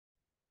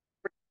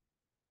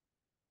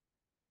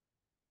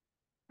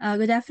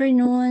Good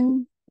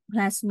afternoon,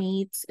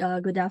 classmates.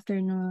 Good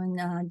afternoon,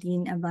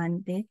 Dean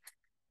Abante.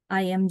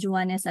 I am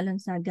Juanes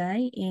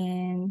Alonsagay,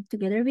 and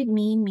together with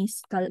me,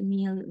 Miss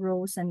Camille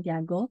Rose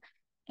Santiago,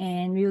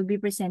 and we will be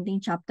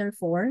presenting Chapter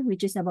 4,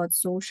 which is about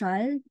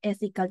social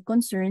ethical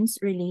concerns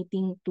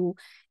relating to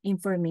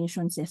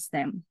information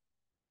system.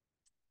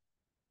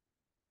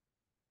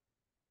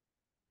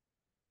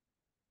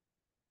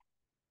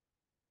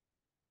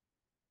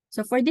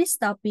 So for this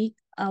topic,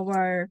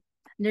 our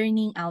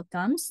learning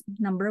outcomes,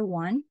 number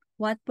 1,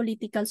 what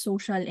political,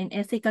 social, and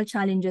ethical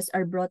challenges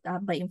are brought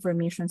up by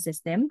information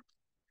system?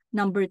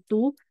 Number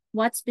 2,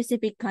 what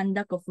specific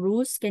conduct of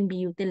rules can be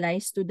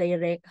utilized to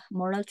direct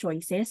moral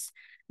choices?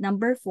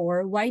 Number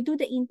 4, why do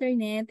the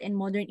internet and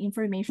modern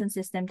information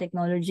system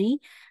technology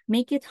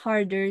make it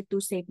harder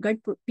to safeguard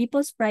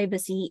people's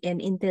privacy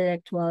and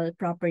intellectual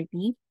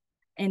property?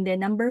 And then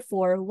number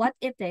 4, what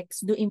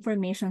effects do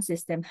information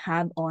system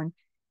have on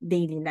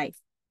daily life?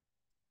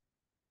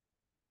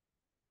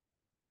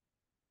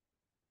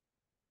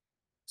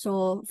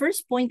 So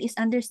first point is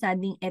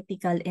understanding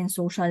ethical and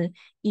social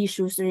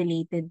issues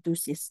related to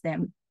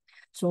system.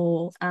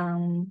 So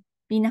ang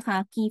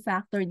pinaka-key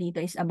factor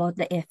dito is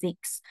about the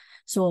ethics.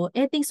 So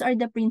ethics are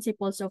the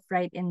principles of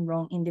right and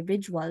wrong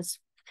individuals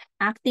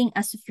acting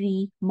as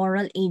free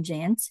moral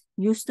agents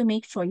used to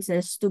make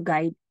choices to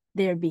guide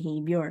their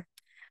behavior.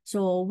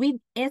 So with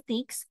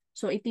ethics,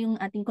 so ito yung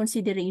ating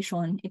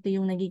consideration, ito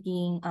yung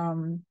nagiging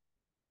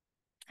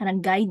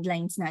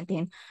guidelines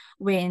natin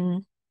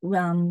when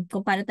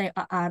kung paano tayo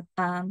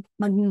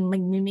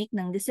mag-make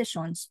ng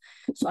decisions.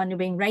 So ano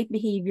ba yung right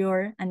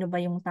behavior, ano ba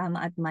yung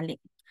tama at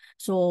mali.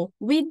 So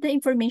with the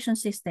information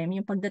system,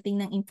 yung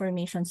pagdating ng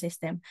information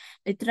system,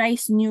 it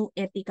tries new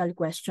ethical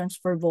questions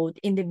for both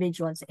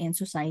individuals and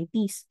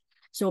societies.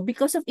 So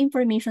because of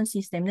information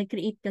system,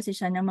 nag-create kasi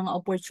siya ng mga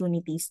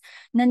opportunities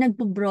na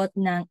nagpo-brought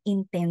ng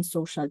intense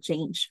social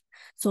change.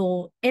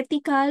 So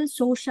ethical,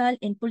 social,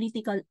 and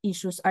political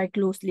issues are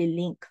closely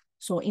linked.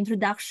 So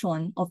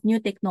introduction of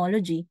new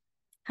technology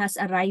has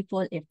a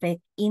ripple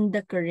effect in the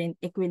current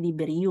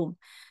equilibrium.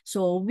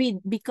 So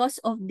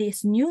because of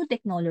this new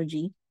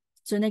technology,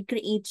 so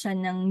nag-create siya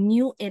ng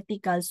new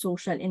ethical,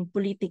 social, and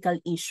political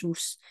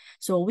issues.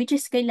 So which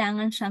is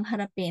kailangan siyang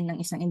harapin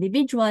ng isang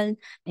individual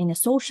in a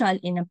social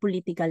and a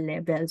political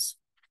levels.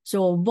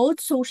 So both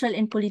social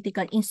and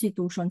political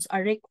institutions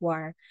are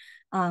require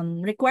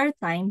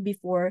time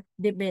before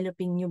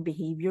developing new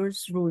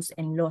behaviors, rules,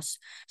 and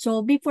laws.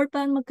 So before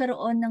pa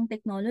magkaroon ng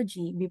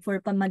technology, before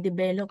pa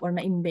ma-develop or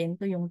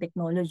ma-invento yung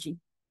technology,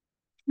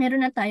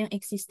 meron na tayong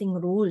existing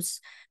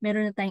rules,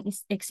 meron na tayong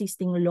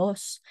existing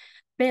laws.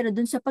 Pero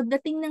dun sa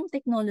pagdating ng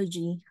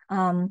technology,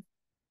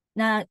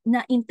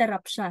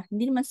 na-interrupt siya.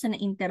 Hindi naman sa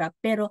na-interrupt,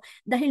 pero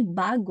dahil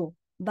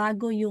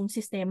bago yung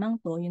sistemang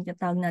to, yung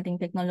tinatawag nating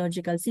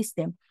technological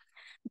system,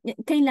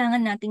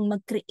 kailangan nating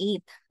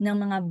mag-create ng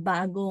mga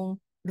bagong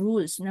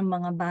rules, ng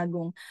mga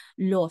bagong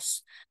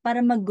laws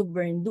para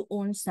mag-govern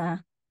doon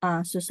sa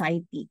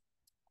society.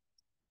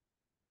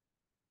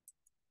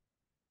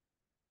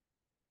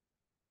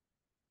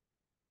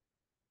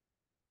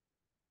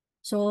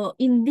 So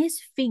in this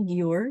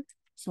figure,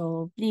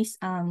 so please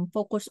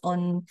focus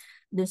on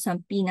dun sa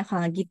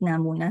pinaka-gitna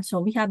muna.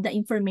 So we have the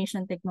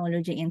information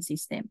technology and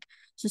system.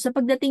 So sa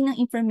pagdating ng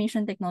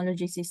information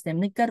technology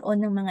system,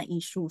 nagkaroon ng mga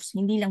issues.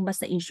 Hindi lang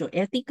basta issue,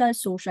 ethical,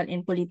 social,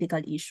 and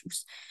political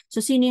issues. So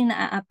sino yung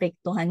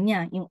naaapektuhan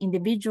niya? Yung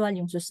individual,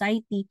 yung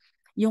society,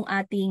 yung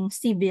ating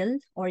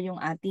civil or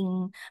yung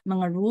ating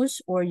mga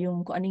rules or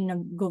yung kung anong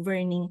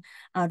nag-governing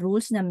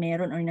rules na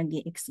meron or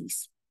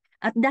nag-i-exist.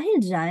 At dahil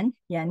dyan,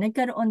 yan,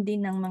 nagkaroon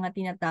din ng mga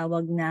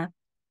tinatawag na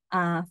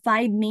 5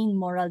 main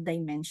moral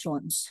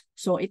dimensions.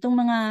 So itong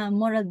mga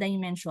moral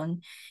dimension,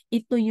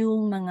 ito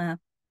yung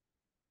mga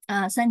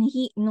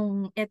sanhi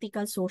nung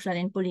ethical, social,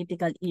 and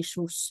political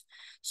issues.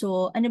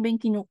 So ano ba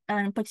yung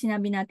pag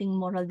sinabi nating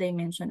moral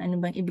dimension, ano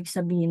bang ibig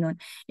sabihin nun?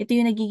 Ito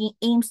yung nagiging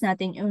aims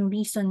natin, yung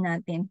reason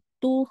natin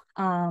to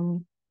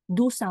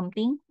do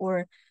something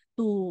or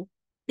to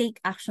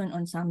take action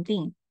on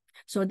something.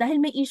 So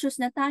dahil may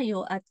issues na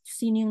tayo at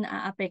sino yung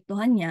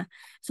naaapektuhan niya,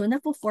 so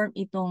napo-form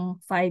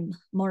itong 5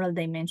 moral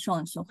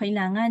dimensions. So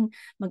kailangan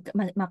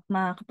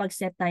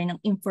makapag-set tayo ng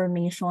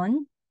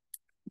information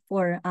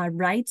for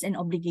rights and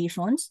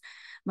obligations,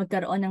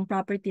 magkaroon ng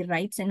property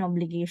rights and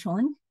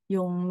obligation,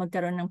 yung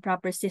magkaroon ng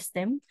proper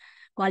system,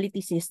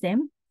 quality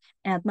system,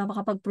 at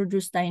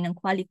makakapag-produce tayo ng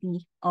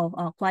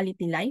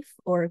quality life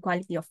or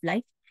quality of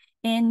life.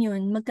 And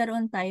yun,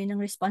 magkaroon tayo ng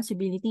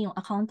responsibility, yung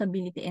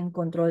accountability and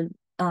control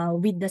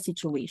with the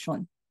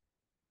situation.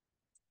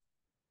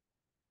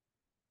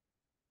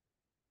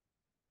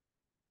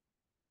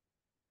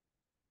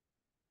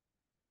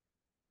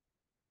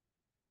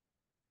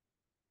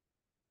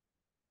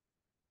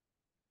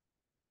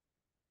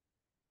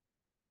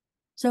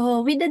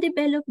 So with the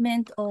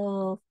development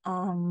of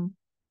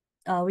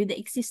with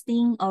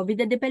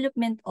the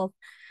development of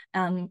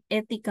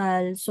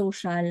ethical,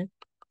 social,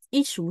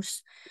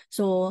 issues.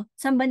 So,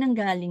 saan ba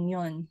nanggaling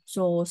yon?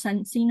 So,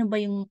 sino ba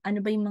yung, ano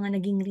ba yung mga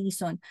naging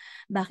reason?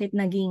 Bakit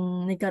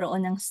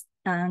nagkaroon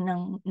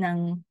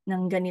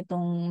ng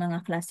ganitong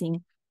mga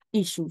klaseng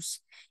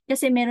issues?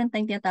 Kasi meron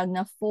tayong tinatawag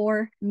na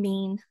 4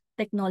 main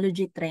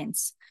technology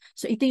trends.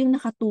 So, ito yung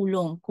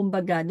nakatulong,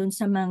 kumbaga, dun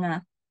sa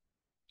mga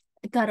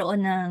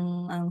karoon ng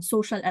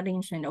social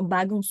arrangement o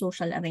bagong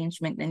social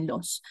arrangement and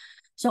laws.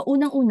 So,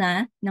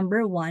 unang-una,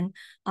 number 1,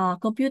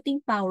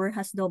 computing power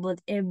has doubled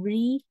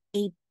every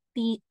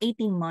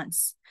 18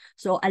 months.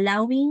 So,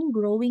 allowing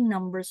growing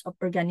numbers of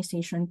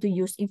organizations to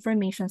use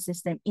information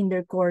system in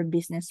their core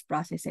business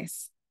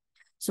processes.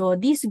 So,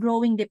 this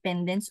growing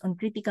dependence on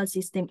critical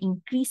system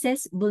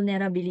increases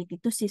vulnerability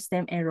to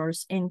system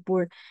errors and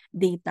poor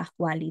data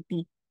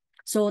quality.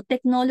 So,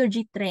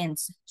 technology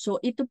trends. So,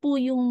 ito po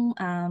yung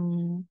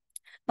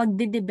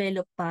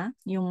pagde-develop pa,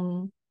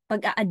 yung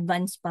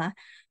pag-a-advance pa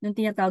ng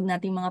tinatawag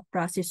nating mga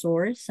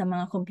processor sa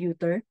mga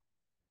computer.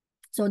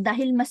 So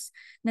dahil mas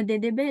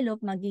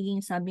nade-develop,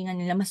 magiging sabi nga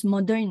nila mas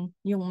modern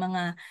yung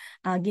mga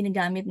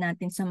ginagamit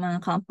natin sa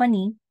mga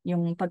company,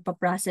 yung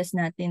pagpaprocess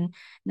natin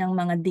ng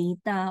mga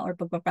data or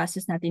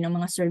pagpaprocess natin ng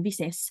mga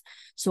services.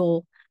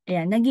 So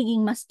ayan,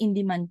 nagiging mas in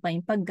demand pa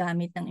yung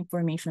paggamit ng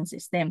information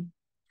system.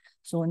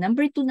 So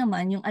number 2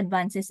 naman, yung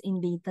advances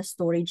in data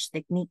storage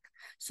technique.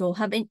 So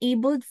have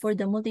enabled for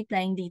the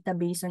multiplying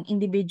database on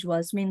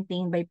individuals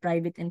maintained by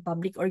private and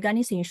public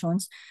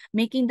organizations,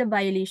 making the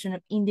violation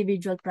of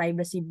individual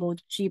privacy both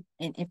cheap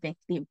and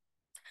effective.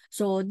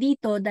 So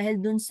dito,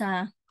 dahil dun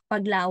sa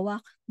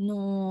paglawak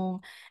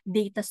ng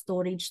data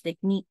storage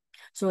technique.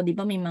 So di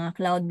ba may mga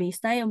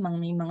cloud-based tayo,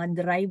 may mga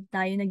drive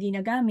tayo na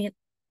ginagamit.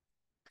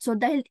 So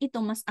dahil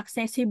ito mas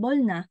accessible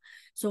na,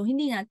 so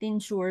hindi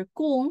natin sure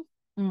kung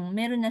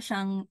meron na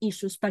siyang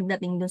issues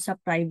pagdating dun sa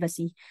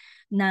privacy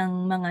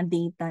ng mga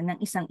data ng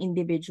isang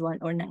individual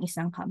or ng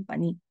isang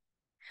company.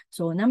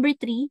 So number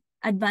 3,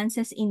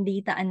 advances in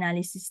data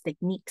analysis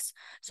techniques.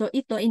 So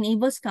ito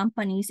enables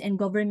companies and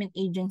government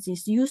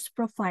agencies use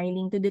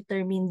profiling to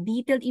determine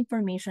detailed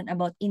information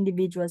about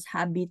individuals'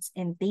 habits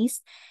and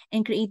tastes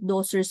and create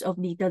dossiers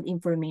of detailed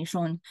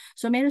information.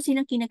 So meron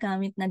silang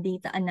kinagamit na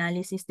data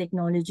analysis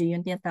technology,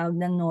 yung tinatawag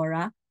na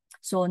NORA.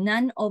 So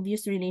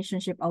non-obvious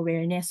relationship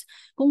awareness,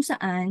 kung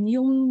saan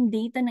yung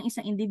data ng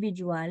isang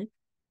individual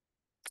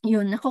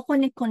yun,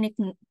 nako-connect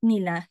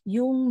nila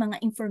yung mga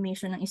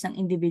information ng isang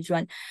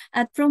individual.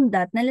 At from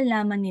that,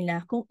 nalalaman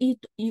nila kung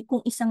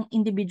isang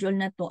individual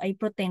na to ay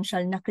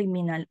potential na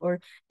criminal or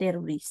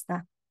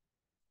terorista.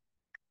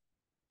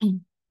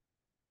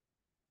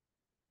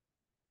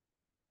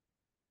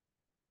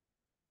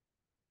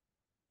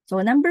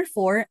 So number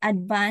 4,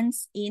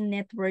 advance in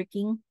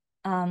networking.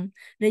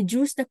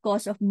 Reduce the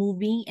cost of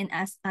moving and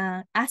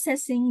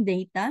accessing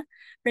data,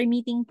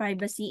 permitting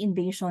privacy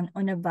invasion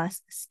on a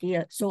vast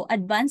scale. So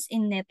advance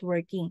in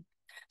networking.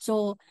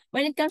 So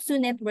when it comes to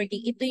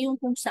networking, ito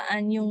yung kung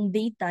saan yung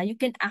data you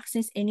can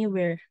access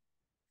anywhere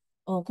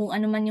o kung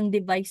ano man yung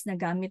device na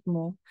gamit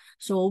mo.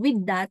 So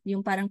with that,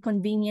 yung parang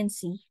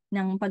conveniency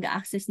ng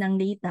pag-access ng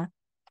data,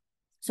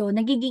 so,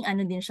 nagiging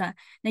ano din siya,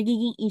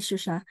 nagiging issue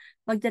siya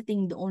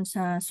pagdating doon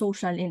sa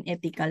social and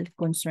ethical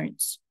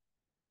concerns.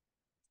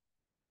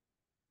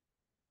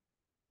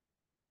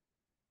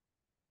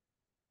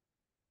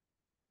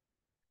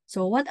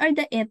 So, what are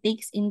the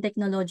ethics in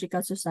technological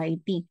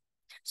society?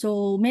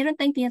 So, meron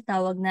tayong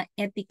tinatawag na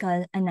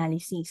ethical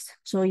analysis.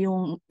 So,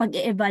 yung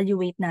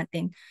pag-evaluate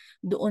natin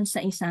doon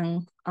sa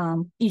isang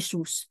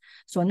issues.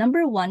 So,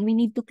 number 1, we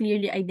need to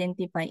clearly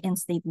identify and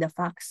state the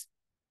facts.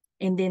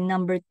 And then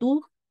number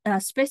 2,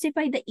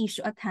 specify the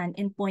issue at hand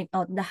and point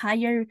out the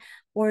higher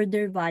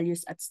order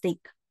values at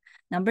stake.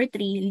 Number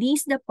 3,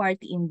 list the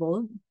party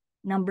involved.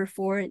 Number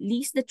 4,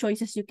 list the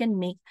choices you can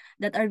make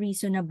that are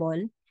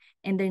reasonable.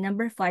 And then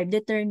number 5,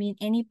 determine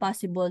any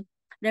possible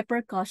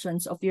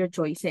repercussions of your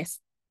choices.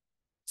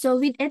 So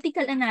with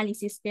ethical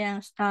analysis,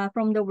 kaya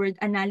from the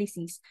word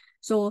analysis,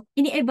 so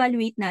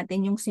ini-evaluate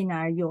natin yung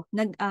scenario.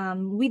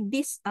 With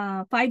this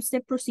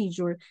 5-step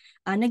procedure,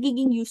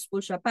 nagiging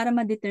useful siya para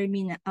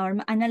ma-determine or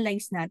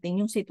ma-analyze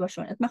natin yung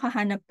sitwasyon at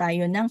makahanap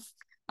tayo ng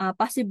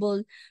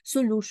possible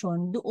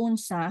solution doon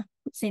sa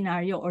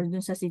scenario or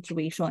doon sa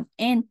situation.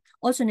 And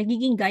also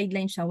nagiging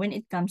guideline siya when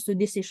it comes to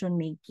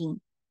decision making.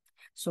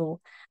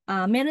 So,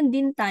 meron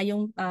din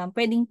tayong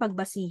pwedeng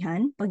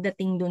pagbasihan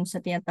pagdating dun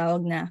sa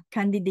tinatawag na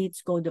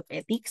Candidates Code of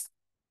Ethics.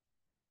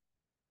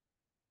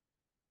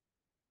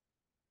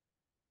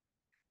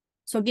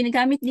 So,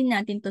 ginagamit din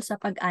natin to sa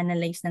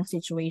pag-analyze ng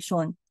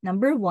situation.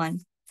 Number 1,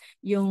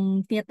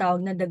 yung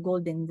tinatawag na the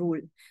golden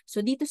rule.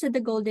 So, dito sa the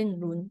golden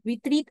rule, we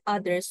treat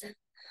others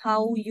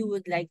how you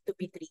would like to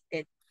be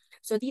treated.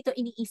 So, dito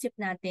iniisip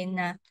natin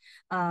na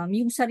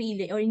yung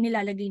sarili or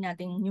inilalagay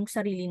natin yung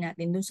sarili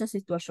natin dun sa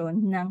sitwasyon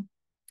ng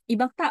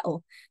ibang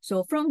tao.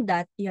 So from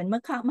that, yan,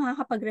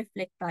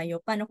 makakapag-reflect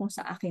tayo paano kung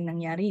sa akin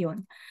nangyari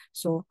yon.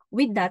 So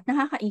with that,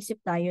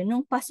 nakakaisip tayo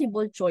ng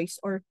possible choice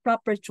or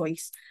proper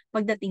choice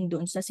pagdating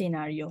doon sa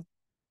scenario.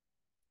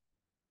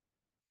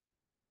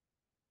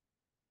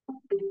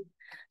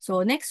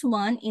 So next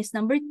one is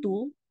number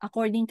 2,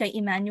 according kay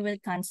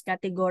Immanuel Kant's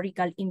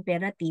categorical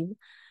imperative,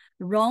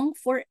 wrong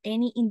for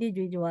any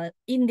individual,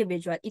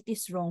 it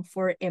is wrong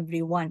for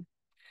everyone.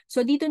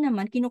 So dito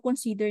naman,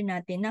 kino-consider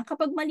natin na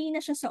kapag mali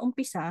na siya sa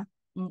umpisa,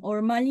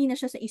 or mali na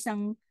siya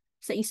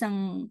sa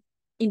isang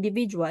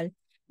individual,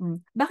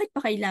 bakit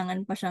pa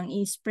kailangan pa siyang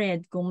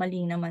i-spread kung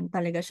mali naman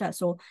talaga siya?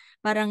 So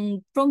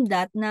parang from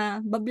that na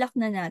bablock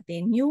na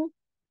natin yung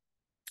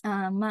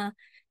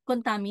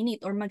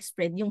ma-contaminate or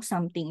mag-spread yung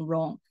something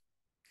wrong.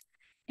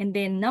 And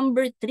then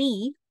number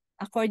 3,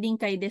 according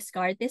kay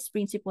Descartes'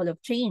 principle of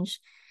change,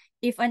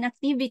 if an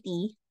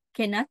activity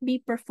cannot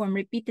be performed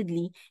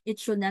repeatedly, it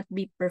should not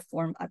be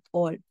performed at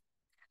all.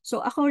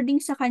 So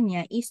according sa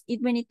kanya is it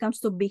when it comes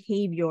to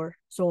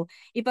behavior. So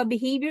if a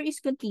behavior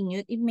is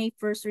continued, it may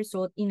first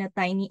result in a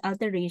tiny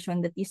alteration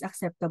that is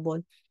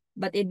acceptable,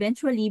 but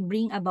eventually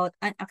bring about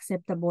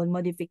unacceptable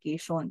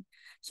modification.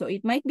 So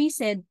it might be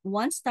said,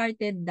 once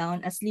started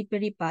down a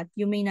slippery path,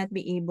 you may not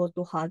be able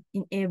to halt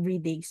in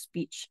everyday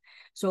speech.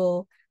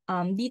 So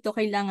dito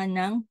kailangan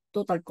ng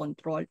total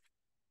control.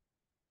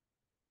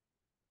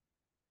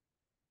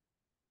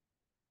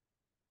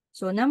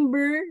 So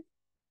number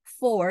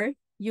 4,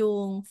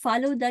 yung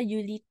follow the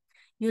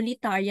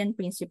utilitarian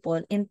principle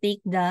and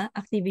take the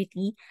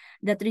activity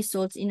that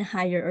results in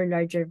higher or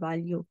larger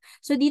value.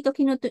 So dito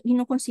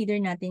kino-consider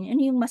natin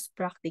ano yung mas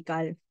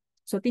practical.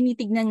 So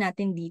tinitignan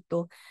natin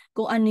dito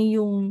kung ano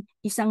yung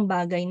isang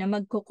bagay na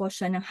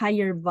magkukos siya ng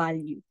higher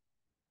value.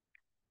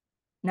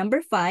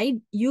 Number 5,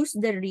 use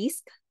the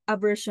risk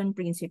aversion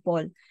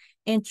principle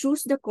and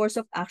choose the course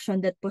of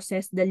action that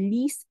possess the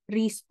least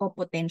risk of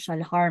potential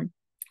harm.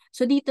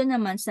 So dito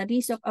naman sa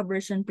risk of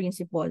aversion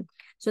principle,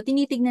 so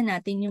tinitignan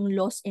natin yung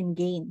loss and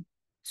gain.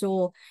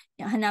 So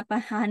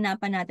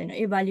hahanapan natin o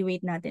evaluate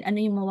natin ano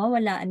yung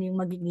mawawala, ano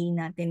yung magiging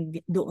natin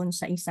doon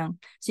sa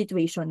isang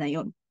situation na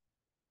yon.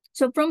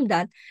 So from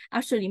that,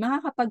 actually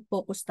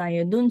makakapag-focus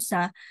tayo doon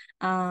sa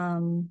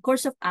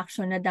course of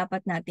action na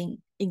dapat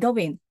nating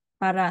igawin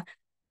para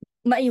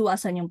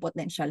maiwasan yung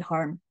potential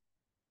harm.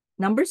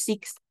 Number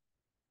 6,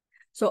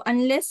 so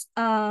unless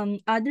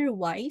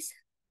otherwise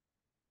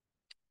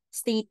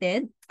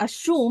stated,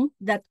 assume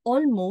that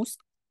almost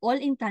all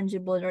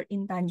intangible or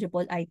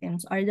intangible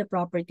items are the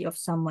property of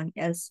someone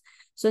else.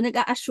 So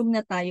nag-a-assume na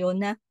tayo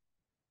na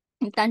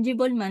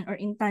intangible man or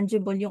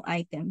intangible yung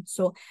item.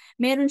 So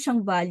meron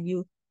siyang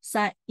value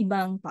sa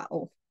ibang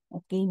tao.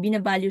 Okay,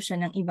 binavalue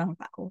siya ng ibang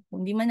tao.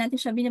 Kung di man natin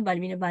siya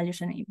binavalue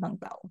siya ng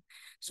ibang tao.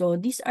 So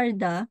these are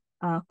the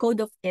code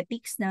of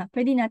ethics na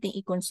pwede natin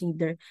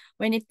i-consider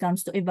when it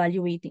comes to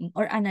evaluating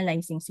or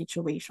analyzing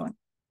situation.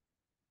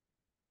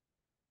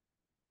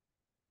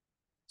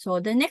 So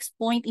the next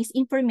point is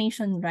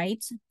information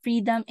rights,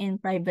 freedom,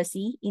 and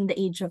privacy in the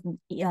age of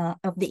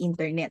the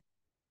internet.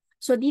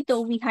 So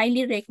dito, we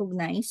highly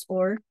recognize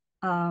or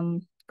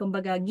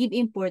kumbaga give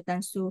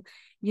importance to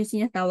yung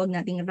sinatawag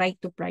nating right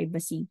to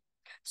privacy.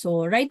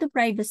 So right to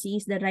privacy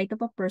is the right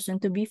of a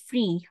person to be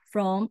free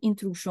from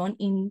intrusion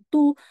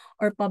into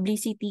or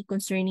publicity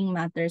concerning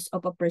matters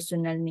of a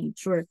personal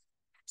nature.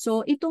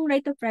 So itong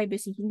right to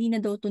privacy, hindi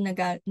na daw ito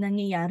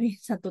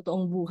nangyayari sa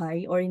totoong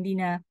buhay or hindi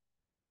na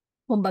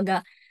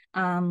kumbaga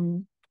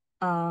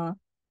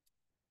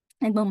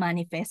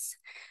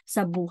nagmamanifest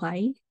sa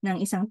buhay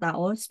ng isang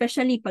tao,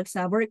 especially pag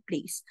sa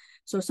workplace.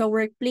 So sa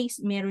workplace,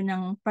 meron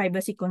ng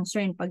privacy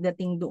concern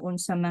pagdating doon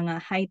sa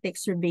mga high-tech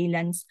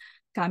surveillance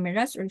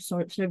cameras or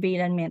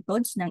surveillance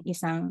methods ng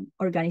isang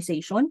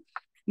organization.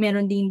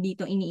 Meron din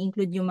dito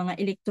ini-include yung mga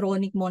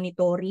electronic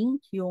monitoring,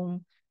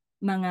 yung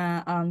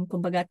mga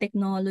kumbaga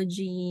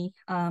technology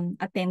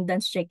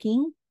attendance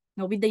checking.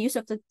 Now, with the use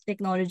of the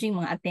technology,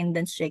 mga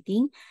attendance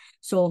checking.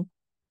 So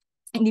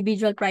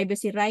individual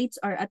privacy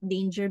rights are at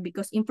danger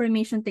because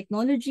information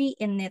technology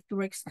and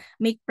networks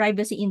make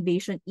privacy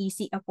invasion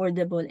easy,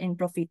 affordable, and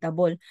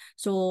profitable.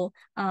 So,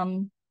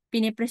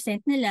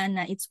 pinipresent nila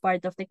na it's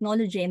part of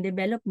technology and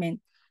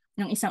development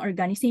ng isang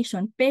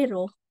organization,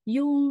 pero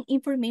yung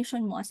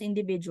information mo as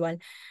individual,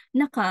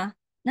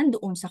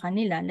 nandoon sa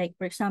kanila. Like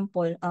for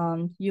example,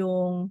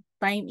 yung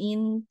time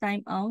in,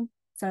 time out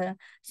sa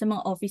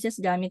mga offices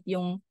gamit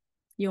yung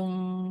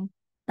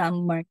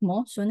thumb mark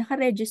mo. So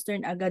naka-register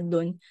na agad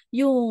doon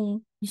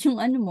yung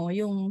ano mo,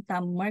 yung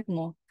thumb mark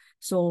mo.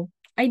 So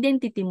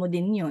identity mo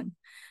din 'yon.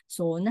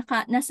 So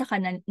nasa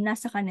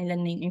kanila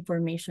na yung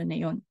information na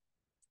 'yon.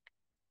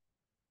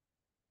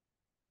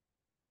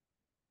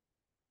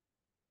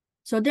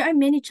 So there are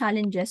many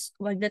challenges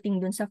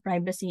pagdating dun sa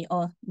privacy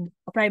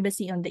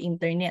on the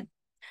internet.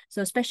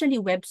 So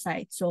especially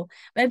websites. So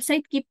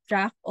website keep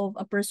track of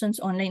a person's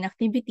online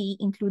activity,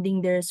 including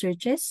their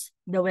searches,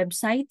 the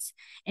websites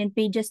and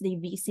pages they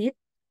visit,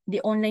 the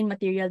online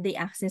material they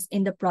access,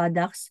 and the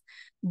products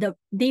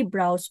they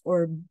browse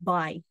or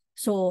buy.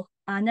 So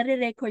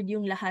nare-record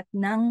yung lahat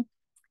ng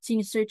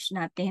sinesearch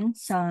natin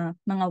sa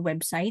mga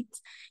websites.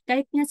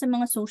 Kahit nga sa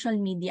mga social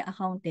media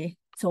account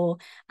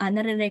So,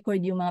 nare-record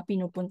yung mga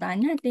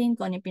pinupuntahan natin,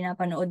 kung ano yung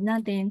pinapanood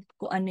natin,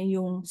 kung ano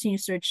yung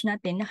sinesearch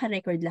natin,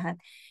 naka-record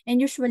lahat. And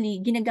usually,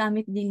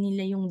 ginagamit din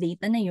nila yung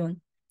data na yun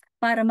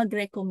para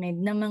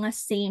mag-recommend ng mga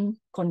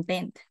same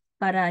content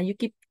para you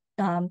keep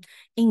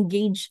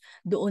engaged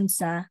doon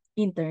sa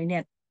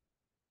internet.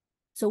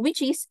 So which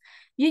is,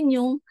 yun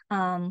yung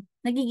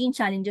nagiging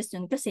challenges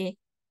yun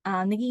kasi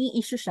nagiging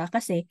issue siya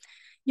kasi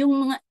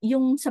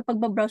yung sa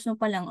pagbabrowse mo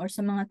pa lang or sa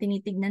mga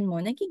tinitignan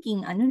mo,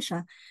 nagiging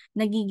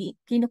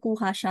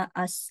kinukuha siya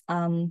as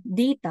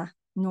data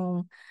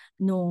nung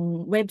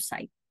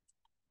website.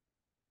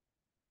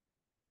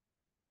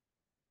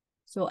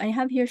 So I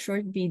have here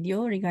short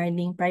video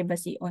regarding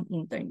privacy on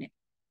internet.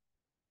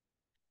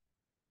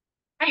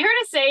 I heard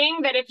a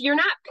saying that if you're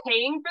not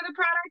paying for the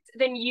product,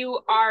 then you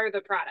are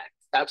the product.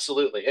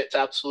 Absolutely. It's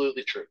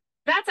absolutely true.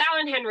 That's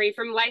Alan Henry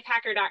from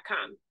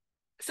lifehacker.com.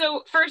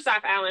 So first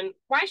off, Alan,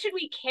 why should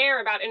we care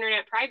about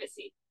internet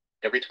privacy?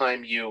 Every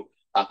time you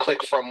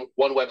click from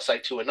one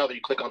website to another,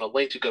 you click on a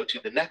link to go to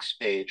the next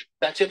page,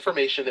 that's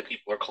information that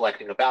people are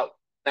collecting about.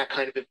 That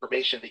kind of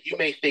information that you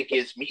may think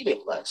is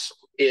meaningless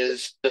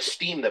is the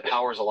steam that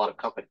powers a lot of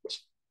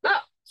companies.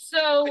 Oh,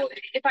 so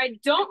if I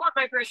don't want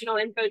my personal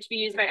info to be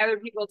used by other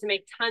people to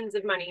make tons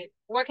of money,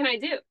 what can I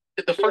do?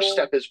 The first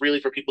step is really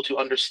for people to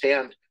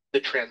understand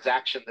the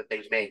transaction that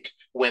they make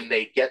when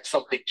they get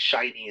something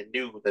shiny and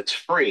new that's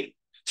free.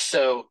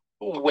 So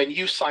when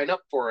you sign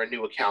up for a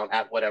new account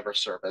at whatever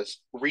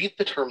service, read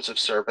the terms of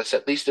service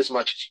at least as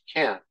much as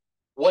you can.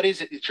 What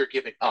is it that you're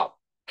giving up?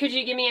 Could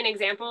you give me an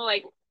example?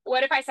 Like,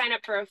 what if I sign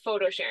up for a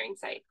photo sharing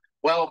site?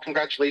 Well,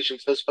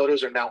 congratulations. Those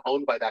photos are now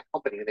owned by that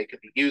company and they can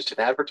be used in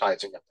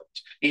advertising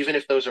efforts, even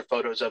if those are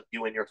photos of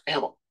you and your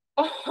family.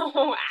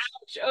 Oh,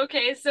 ouch.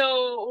 Okay,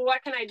 so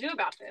what can I do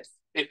about this?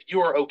 If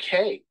you're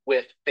okay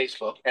with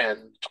Facebook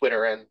and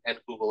Twitter and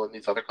Google and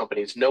these other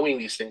companies knowing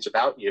these things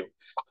about you,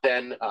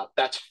 then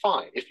that's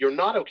fine. If you're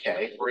not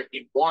okay, or if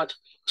you want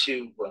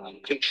to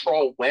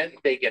control when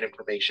they get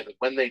information and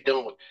when they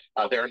don't,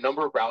 there are a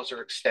number of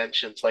browser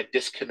extensions like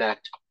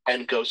Disconnect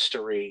and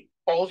Ghostery.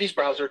 All of these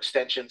browser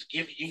extensions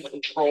give you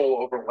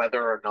control over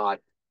whether or not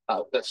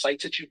the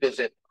sites that you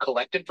visit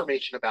collect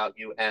information about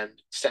you and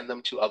send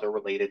them to other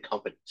related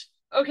companies.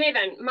 Okay,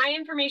 then, my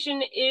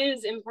information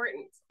is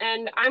important,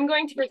 and I'm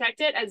going to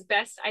protect it as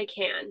best I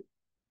can.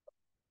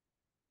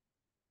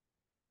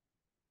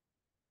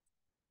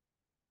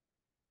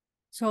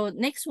 So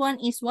next one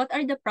is, what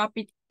are the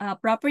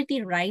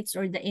property rights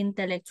or the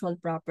intellectual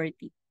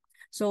property?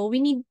 So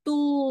we need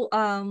to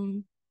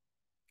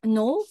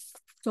know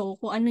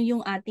kung ano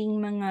yung ating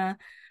mga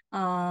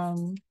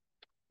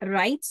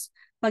rights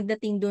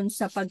pagdating dun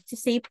sa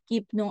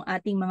pag-safekeep ng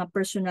ating mga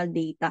personal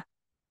data.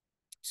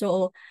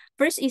 So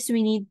first is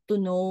we need to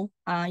know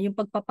yung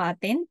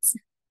pagpapatents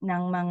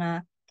ng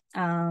mga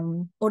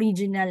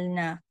original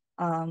na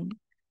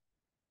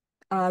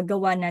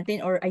gawa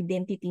natin or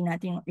identity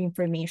natin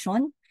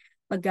information.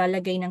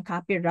 Paglalagay ng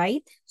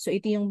copyright. So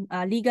ito yung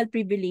legal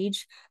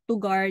privilege to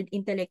guard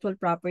intellectual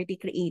property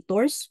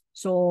creators.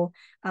 So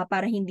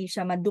para hindi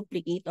siya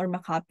ma-duplicate or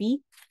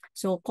ma-copy.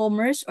 So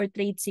commerce or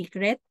trade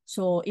secret.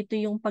 So ito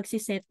yung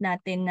pagsiset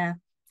natin na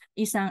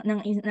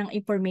ng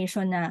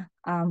information na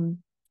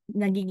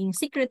nagiging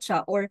secret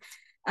siya or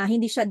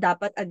hindi siya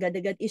dapat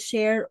agad-agad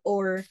i-share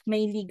or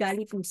may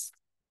legalities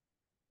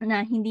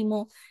na hindi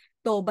mo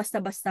to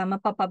basta-basta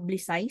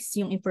mapapublicize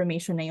yung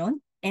information na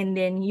yon. And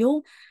then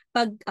yung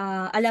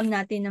alam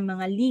natin ng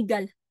mga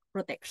legal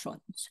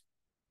protections.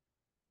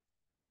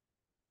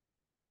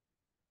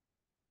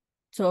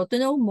 So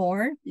to know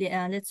more,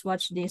 let's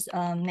watch this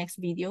next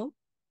video.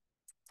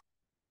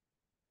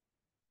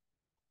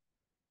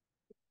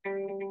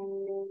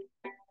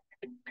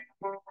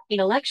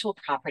 Intellectual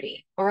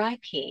property, or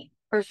IP,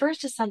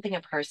 refers to something a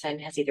person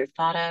has either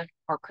thought of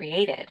or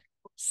created.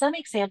 Some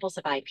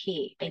examples of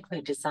IP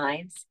include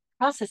designs,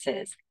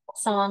 processes,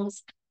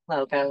 songs,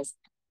 logos,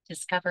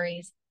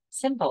 discoveries,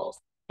 symbols,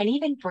 and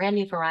even brand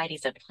new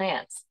varieties of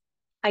plants.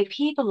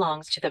 IP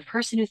belongs to the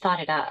person who thought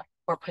it up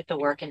or put the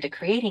work into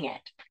creating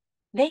it.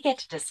 They get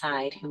to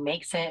decide who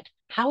makes it,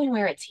 how and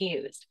where it's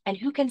used, and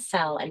who can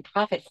sell and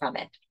profit from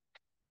it.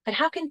 But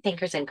how can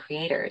thinkers and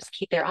creators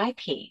keep their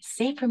IP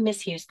safe from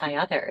misuse by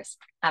others?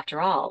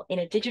 After all, in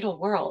a digital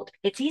world,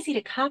 it's easy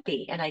to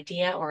copy an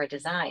idea or a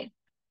design.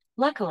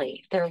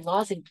 Luckily, there are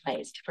laws in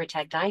place to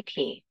protect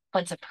IP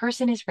once a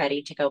person is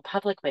ready to go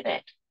public with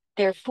it.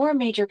 There are 4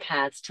 major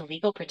paths to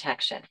legal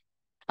protection.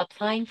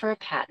 Applying for a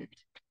patent.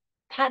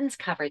 Patents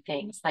cover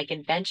things like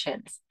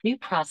inventions, new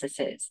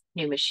processes,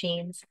 new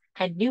machines,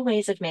 and new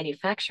ways of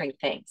manufacturing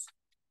things.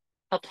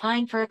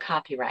 Applying for a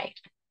copyright.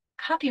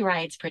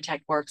 Copyrights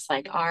protect works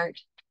like art,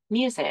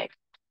 music,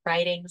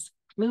 writings,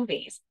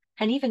 movies,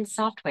 and even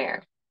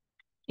software.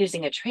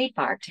 Using a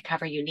trademark to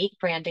cover unique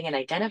branding and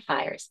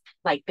identifiers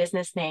like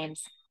business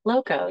names,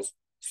 logos,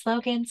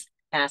 slogans,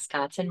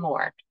 mascots, and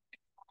more.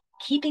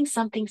 Keeping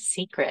something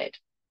secret.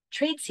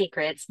 Trade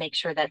secrets make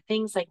sure that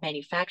things like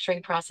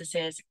manufacturing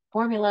processes,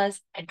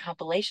 formulas, and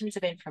compilations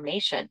of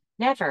information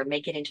never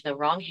make it into the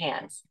wrong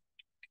hands.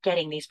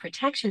 Getting these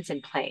protections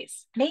in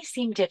place may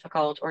seem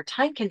difficult or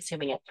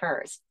time-consuming at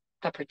first,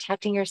 but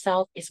protecting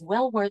yourself is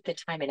well worth the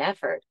time and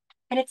effort,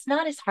 and it's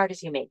not as hard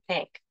as you may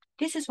think.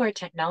 This is where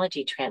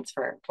technology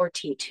transfer, or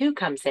T2,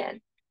 comes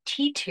in.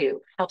 T2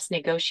 helps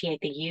negotiate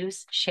the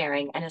use,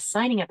 sharing, and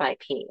assigning of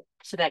IP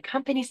so that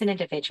companies and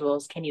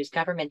individuals can use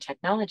government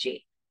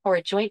technology, or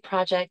a joint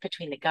project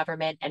between the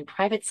government and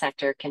private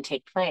sector can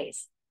take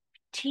place.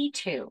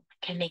 T2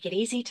 can make it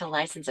easy to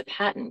license a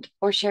patent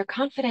or share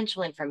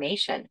confidential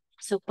information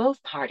so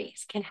both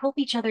parties can help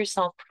each other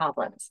solve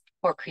problems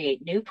or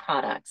create new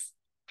products.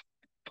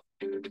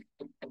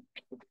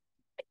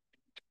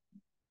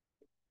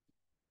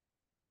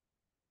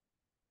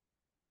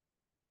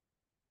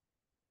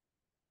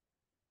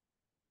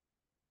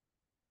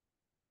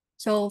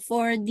 So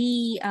for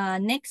the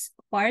next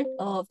part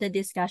of the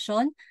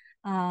discussion,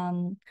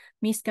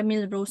 Ms.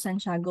 Camille Rose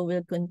Santiago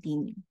will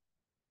continue.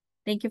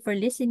 Thank you for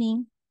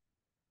listening.